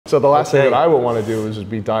So the last thing that I would want to do is just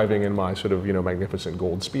be diving in my sort of, you know, magnificent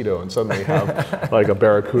gold Speedo and suddenly have like a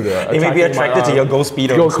Barracuda. You may be attracted to your gold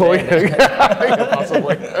Speedo. Yeah,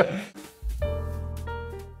 possibly.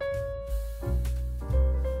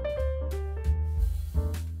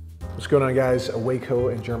 What's going on, guys? Wei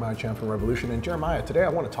and Jeremiah Chan from Revolution. And Jeremiah, today I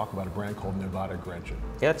want to talk about a brand called Nivada Grenchen.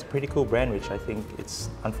 Yeah, it's a pretty cool brand, which I think it's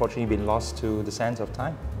unfortunately been lost to the sands of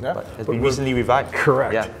time. Yeah, but has been recently revived.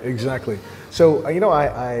 Correct. Yeah. Exactly. So you know,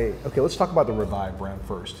 okay, let's talk about the Revive brand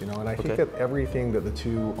first. You know, and I think that everything that the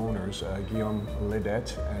two owners, Guillaume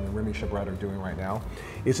Laidet and Remi Chabrat, are doing right now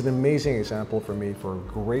is an amazing example for me for a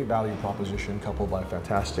great value proposition coupled by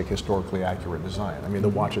fantastic, historically accurate design. I mean, the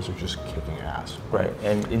watches are just kicking ass. Right.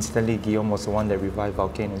 And instantly, Guillaume was the one that revived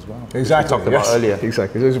Volcano as well. Exactly. We talked about earlier.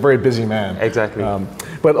 Exactly. He was a very busy man. Exactly.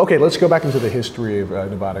 But okay, let's go back into the history of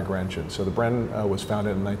Nivada Grenchen. So the brand was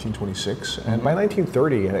founded in 1926, and by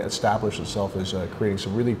 1930, it established itself as creating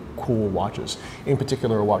some really cool watches. In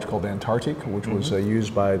particular, a watch called Antarctic, which was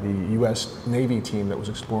used by the U.S. Navy team that was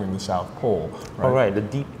exploring the South Pole. Right? All right, the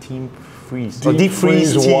Deep Freeze. Deep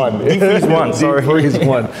Freeze 1. Deep Freeze 1, sorry. Deep Freeze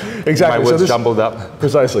 1. Exactly. My words jumbled up.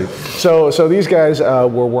 Precisely. So these guys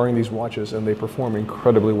were wearing these watches, and they perform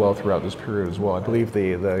incredibly well throughout this period as well. I believe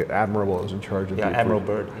the admiral that was in charge of Admiral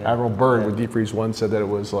Byrd. Yeah. Admiral Byrd with Deep Freeze 1 said that it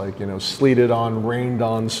was like, you know, sleeted on, rained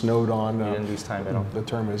on, snowed on. You didn't lose time at all. The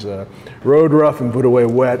term is rode rough and put away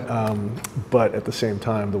wet, but at the same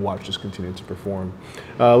time, the watch just continued to perform.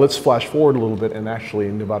 Let's flash forward a little bit, and actually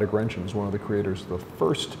Nivada Grenchen is one of the creators of the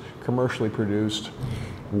first commercially produced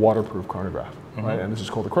waterproof chronograph, right? And this is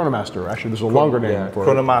called the Chronomaster. Actually, there's a longer name for it.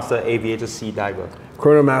 Chronomaster Aviator Sea Diver.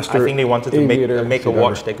 Chronomaster. I think they wanted to make a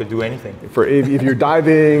watch that could do anything. For if you're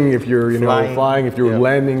diving, if you're flying, if you're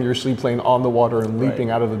landing your seaplane on the water and leaping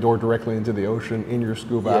out of the door directly into the ocean in your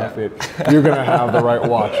scuba outfit, you're going to have the right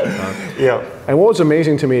watch. Yeah. And what was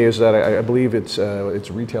amazing to me is that I believe its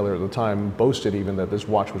retailer at the time boasted even that this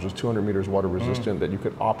watch was just 200 meters water resistant, that you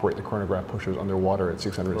could operate the chronograph pushers underwater at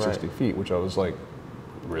 660 feet, which I was like,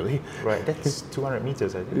 really? Right, that's 200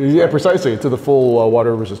 meters, I think. Yeah, precisely, to the full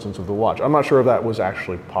water resistance of the watch. I'm not sure if that was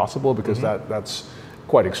actually possible, because that's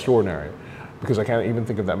quite extraordinary. Because I can't even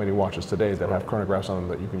think of that many watches today that have chronographs on them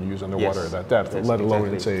that you can use underwater at that depth, let alone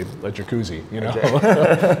in, say, a jacuzzi, you know?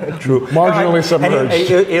 Exactly. True. Marginally submerged.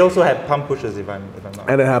 And it also had pump pushers, if I'm not.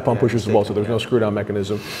 And it had pump pushers as well, so there's no screw down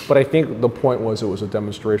mechanism. But I think the point was it was a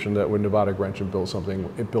demonstration that when Nivada Grenchen built something,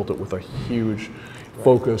 it built it with a huge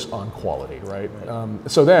focus on quality, right?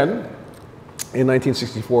 So then, in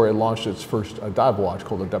 1964, it launched its first dive watch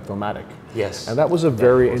called the Depthmaster. Yes. And that was a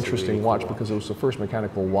very interesting watch because it was the first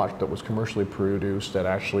mechanical watch that was commercially produced that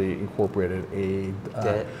actually incorporated a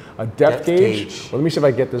depth gauge. Well, let me see if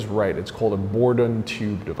I get this right. It's called a Bourdon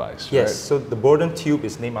tube device. Yes, right? so the Bourdon tube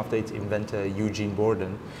is named after its inventor, Eugene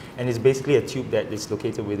Bourdon. And it's basically a tube that is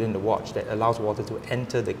located within the watch that allows water to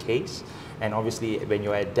enter the case. And obviously, when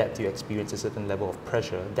you're at depth, you experience a certain level of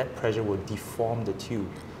pressure. That pressure will deform the tube.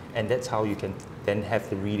 And that's how you can then have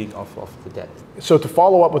the reading of the depth. So to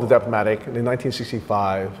follow up with the Depthmaster, in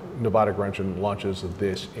 1965, Nivada Grenchen launches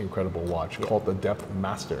this incredible watch called the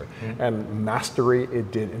Depthmaster. And mastery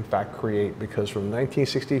it did in fact create, because from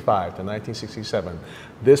 1965 to 1967,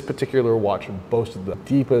 this particular watch boasted the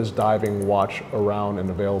deepest diving watch around and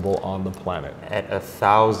available on the planet. At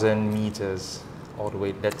 1,000 meters. All the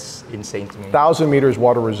way, that's insane to me. 1,000 meters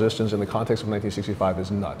water resistance in the context of 1965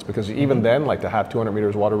 is nuts, because even then, like to have 200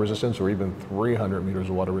 meters water resistance or even 300 meters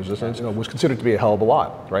of water resistance, you know, was considered to be a hell of a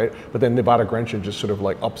lot, right? But then Nivada Grenchen just sort of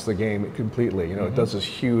like ups the game completely. You know, it does this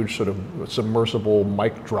huge sort of submersible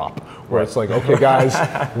mic drop where it's like, okay, guys,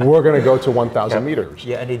 we're going to go to 1,000 meters.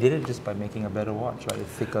 Yeah, and they did it just by making a better watch, right? A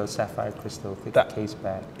thicker sapphire crystal, thicker case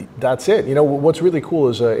back. That's it. You know, what's really cool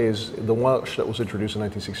is the watch that was introduced in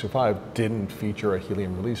 1965 didn't feature a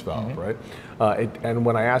helium release valve, right? And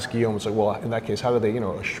when I asked Guillaume, it's like, well, in that case, how do they, you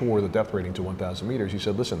know, assure the depth rating to 1,000 meters? He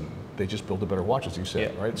said, listen, they just built a better watch, as you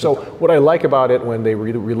said, right? So what I like about it, when they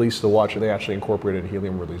released the watch, they actually incorporated a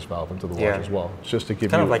helium release valve into the watch as well, just to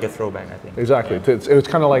give kind of like a throwback, I think. Exactly. It was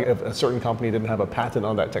kind of like if a certain company didn't have a patent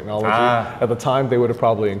on that technology at the time, they would have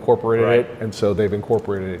probably incorporated it, and so they've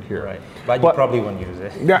incorporated it here. Right. But you probably won't use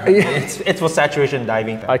it. Yeah, it's for saturation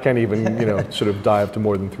diving. I can't even, you know, sort of dive to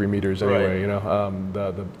more than 3 meters anyway. You know,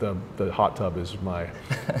 the hot tub is my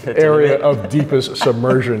area of deepest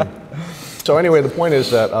submersion. So anyway, the point is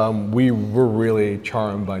that we were really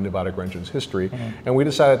charmed by Nivada Grenchen's history, and we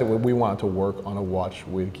decided that we wanted to work on a watch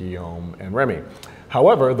with Guillaume and Remi.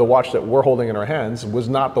 However, the watch that we're holding in our hands was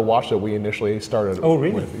not the watch that we initially started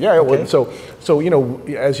with. Yeah, Okay. so you know,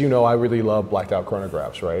 as you know, I really love blacked out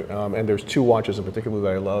chronographs, right? And there's two watches in particular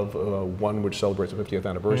that I love. One which celebrates the 50th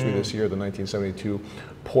anniversary this year, the 1972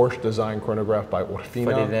 Porsche design chronograph by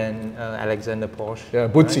Orfina. Ferdinand Alexander Porsche. Yeah,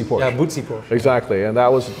 Bootsy Porsche. Yeah, Bootsy Porsche. Exactly, and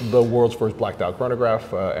that was the world's first blacked out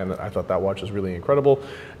chronograph, and I thought that watch was really incredible.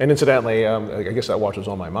 And incidentally, I guess that watch was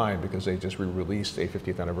on my mind because they just re-released a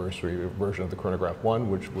 50th anniversary version of the Chronograph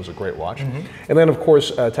 1, which was a great watch. And then, of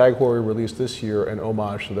course, Tag Heuer released this year an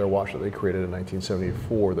homage to their watch that they created in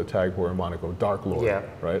 1974, the Tag Heuer Monaco Dark Lord,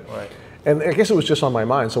 right? And I guess it was just on my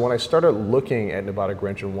mind. So when I started looking at Nivada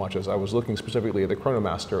Grenchen watches, I was looking specifically at the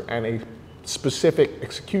Chronomaster and a specific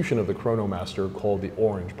execution of the Chronomaster called the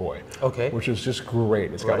Orange Boy. Okay. Which is just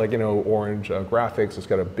great. It's got like, you know, orange graphics. It's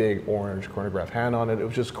got a big orange chronograph hand on it. It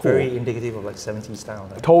was just cool. Very indicative of like 70s style.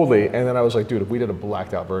 Right? Totally. And then I was like, dude, if we did a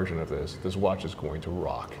blacked out version of this watch is going to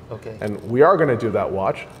rock. Okay. And we are going to do that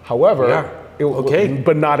watch. However,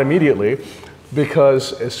 but not immediately.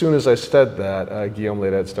 Because as soon as I said that, Guillaume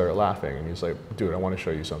Laidet started laughing, and he's like, dude, I want to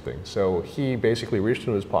show you something. So he basically reached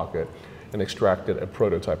into his pocket and extracted a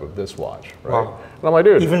prototype of this watch, right? Wow. And I'm like,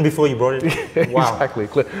 dude. Even before you brought it? Wow. Exactly.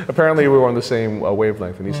 Apparently we were on the same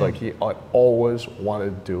wavelength, and he's like, he always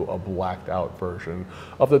wanted to do a blacked out version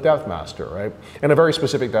of the Depthmaster, right? And a very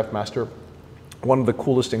specific Depthmaster. One of the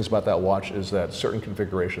coolest things about that watch is that certain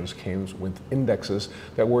configurations came with indexes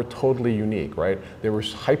that were totally unique, right? They were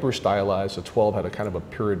hyper stylized. The 12 had a kind of a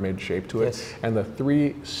pyramid shape to it. Yes. And the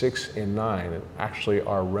 3, 6, and 9 actually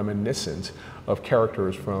are reminiscent of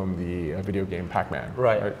characters from the video game Pac-Man.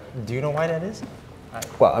 Right. Do you know why that is?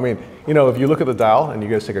 Well, I mean, you know, if you look at the dial and you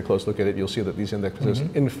guys take a close look at it, you'll see that these indexes,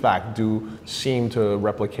 in fact, do seem to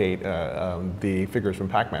replicate the figures from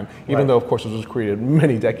Pac-Man, even though, of course, it was created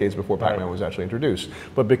many decades before Pac-Man was actually introduced.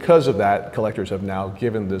 But because of that, collectors have now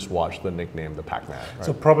given this watch the nickname the Pac-Man. Right?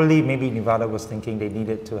 So probably maybe Nivada was thinking they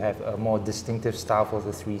needed to have a more distinctive style for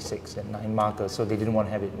the 3, 6, and 9 markers, so they didn't want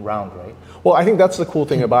to have it round, right? Well, I think that's the cool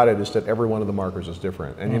thing about it is that every one of the markers is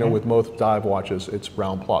different. And, you know, with most dive watches, it's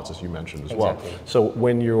round plots, as you mentioned as well. So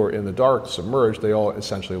when you're in the dark, submerged, they all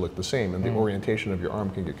essentially look the same, and the orientation of your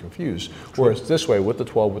arm can get confused. Whereas this way, with the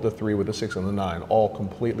 12, with the 3, with the 6, and the 9, all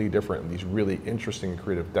completely different, and these really interesting and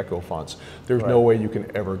creative deco fonts, there's no way you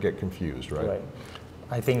can ever get confused, right?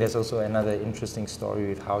 I think there's also another interesting story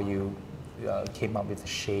with how you came up with the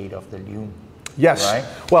shade of the lume. Yes. Right?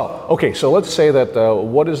 Well, okay, so let's say that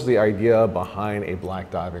what is the idea behind a black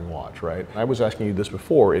diving watch, right? I was asking you this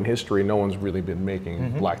before. In history, no one's really been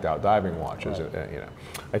making blacked out diving watches. You know,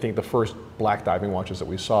 I think the first black diving watches that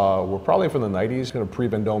we saw were probably from the 90s, kind of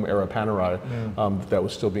pre-Vendôme era Panerai that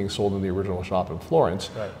was still being sold in the original shop in Florence.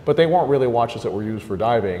 But they weren't really watches that were used for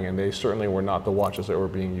diving, and they certainly were not the watches that were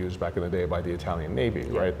being used back in the day by the Italian Navy,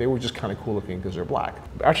 right? They were just kind of cool looking because they're black.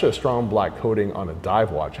 Actually, a strong black coating on a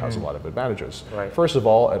dive watch has a lot of advantages. First of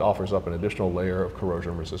all, it offers up an additional layer of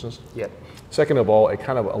corrosion resistance. Second of all, it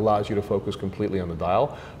kind of allows you to focus completely on the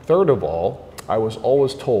dial. Third of all, I was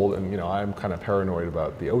always told, and you know, I'm kind of paranoid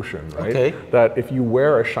about the ocean, right? That if you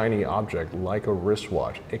wear a shiny object like a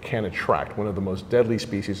wristwatch, it can attract one of the most deadly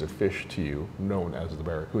species of fish to you, known as the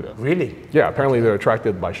Barracuda. Really? Yeah, apparently they're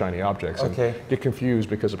attracted by shiny objects and get confused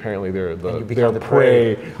because apparently they're the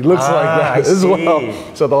prey. It looks like that as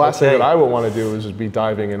well. So the last thing that I would want to do is be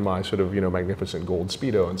diving in my sort of, you know, magnificent gold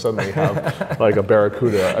Speedo and suddenly have like a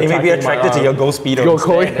Barracuda. They may be attracted to your gold Speedo.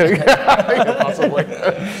 Possibly.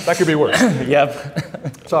 That could be worse.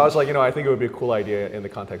 So I was like, you know, I think it would be a cool idea in the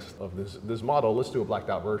context of this model. Let's do a blacked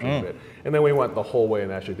out version of it. And then we went the whole way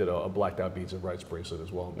and actually did a blacked out Beads of Rights bracelet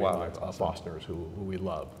as well. Wow. Fosters, who we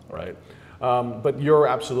love, right? But you're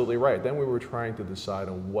absolutely right. Then we were trying to decide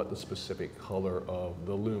on what the specific color of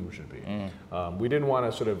the lume should be. We didn't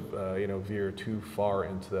want to sort of, you know, veer too far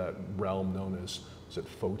into that realm known as, is it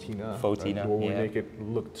Fauxtina? Fauxtina, right? Where we make it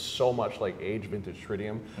look so much like age vintage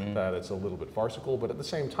tritium that it's a little bit farcical. But at the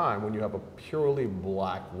same time, when you have a purely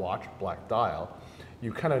black watch, black dial,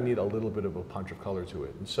 you kind of need a little bit of a punch of color to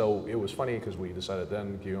it. And so it was funny because we decided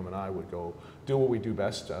then Guillaume and I would go do what we do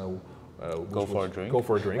best. Go for a drink. Go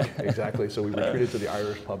for a drink, exactly. So we retreated to the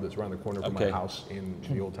Irish pub that's around the corner from my house in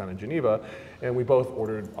the old town in Geneva, and we both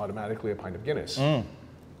ordered automatically a pint of Guinness. And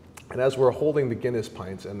as we're holding the Guinness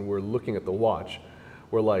pints and we're looking at the watch,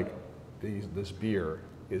 we're like, this beer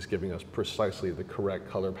is giving us precisely the correct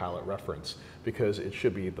color palette reference because it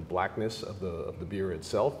should be the blackness of the beer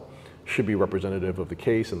itself should be representative of the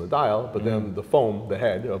case and the dial, but then the foam, the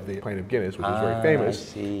head of the pint of Guinness, which is very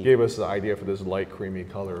famous, gave us the idea for this light creamy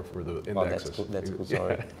color for the indexes. Oh, that's cool.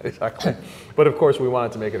 Sorry. Yeah, exactly. But of course, we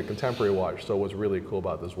wanted to make it a contemporary watch. So what's really cool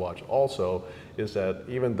about this watch also is that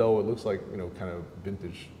even though it looks like, you know, kind of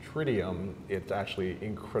vintage tritium, it's actually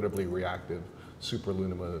incredibly reactive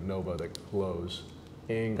Superlunima Nova that glows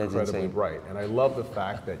incredibly bright. And I love the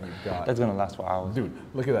fact that you've got... That's going to last for hours. Dude,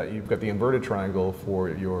 look at that. You've got the inverted triangle for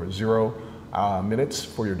your 0 minutes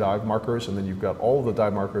for your dive markers, and then you've got all the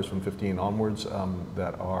dive markers from 15 onwards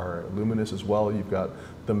that are luminous as well. You've got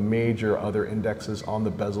the major other indexes on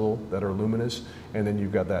the bezel that are luminous, and then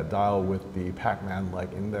you've got that dial with the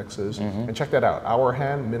Pac-Man-like indexes. And check that out, hour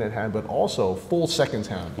hand, minute hand, but also full seconds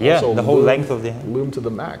hand. Yeah, also the whole length of the hand. Lume to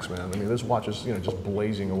the max, man. I mean, this watch is, you know, just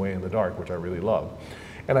blazing away in the dark, which I really love.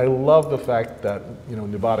 And I love the fact that, you know,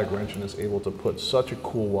 Nivada Grenchen is able to put such a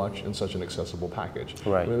cool watch in such an accessible package.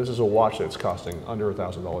 Right. I mean, this is a watch that's costing under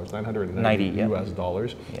 $1,000, $990 US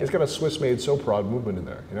dollars. Yeah. It's got a Swiss-made so proud movement in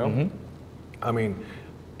there, you know? I mean,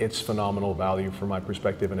 it's phenomenal value from my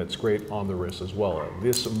perspective, and it's great on the wrist as well.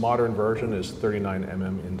 This modern version is 39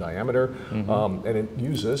 mm in diameter, and it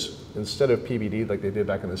uses, instead of PVD like they did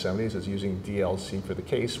back in the 70s, it's using DLC for the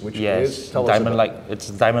case, which is it's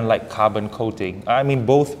diamond-like carbon coating. I mean,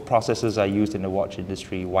 both processes are used in the watch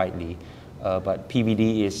industry widely, but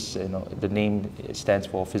PVD is, you know, the name stands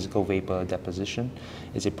for physical vapor deposition.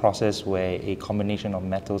 It's a process where a combination of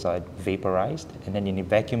metals are vaporized, and then in a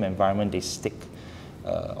vacuum environment they stick.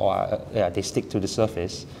 They stick to the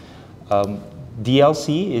surface.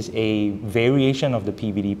 DLC is a variation of the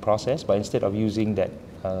PVD process, but instead of using that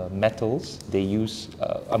metals, they use,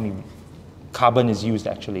 carbon is used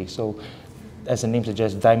actually. So as the name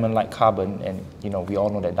suggests, diamond-like carbon, and you know, we all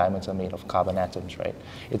know that diamonds are made of carbon atoms, right?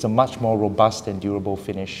 It's a much more robust and durable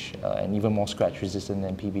finish, and even more scratch resistant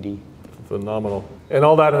than PVD. Phenomenal. And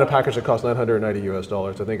all that in a package that costs $990 US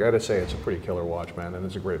dollars. I think I gotta say it's a pretty killer watch, man, and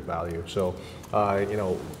it's a great value. So, you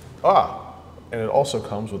know, and it also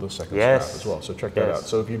comes with a second strap as well. So check that out.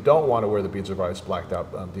 So if you don't want to wear the Beads of Ice blacked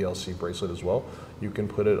out DLC bracelet as well, you can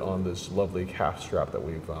put it on this lovely calf strap that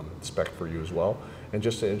we've spec'd for you as well. And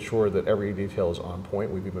just to ensure that every detail is on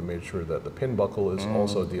point, we've even made sure that the pin buckle is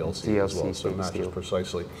also DLC as well, so it matches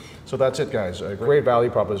precisely. So that's it, guys. A great value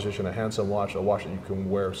proposition, a handsome watch, a watch that you can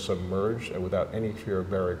wear submerged and without any fear of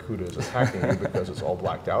barracudas attacking you because it's all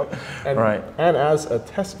blacked out. And, and as a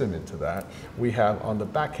testament to that, we have on the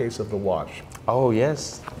back case of the watch,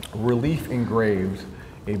 relief engraved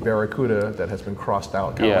a barracuda that has been crossed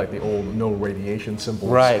out, kind of like the old no radiation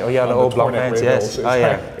symbols. Right, the old Blancpain, yes.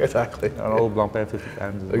 Exactly. An old Blancpain 50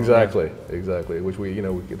 times. Exactly, which we, you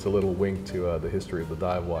know, it's a little wink to the history of the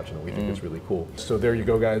dive watch, and we think it's really cool. So there you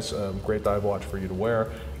go, guys, great dive watch for you to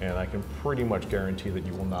wear, and I can pretty much guarantee that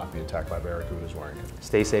you will not be attacked by barracudas wearing it.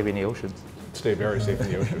 Stay safe in the ocean. Stay very safe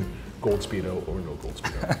in the ocean. Gold Speedo or no Gold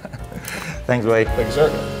Speedo. Thanks, Wei. Thank you,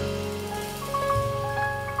 sir.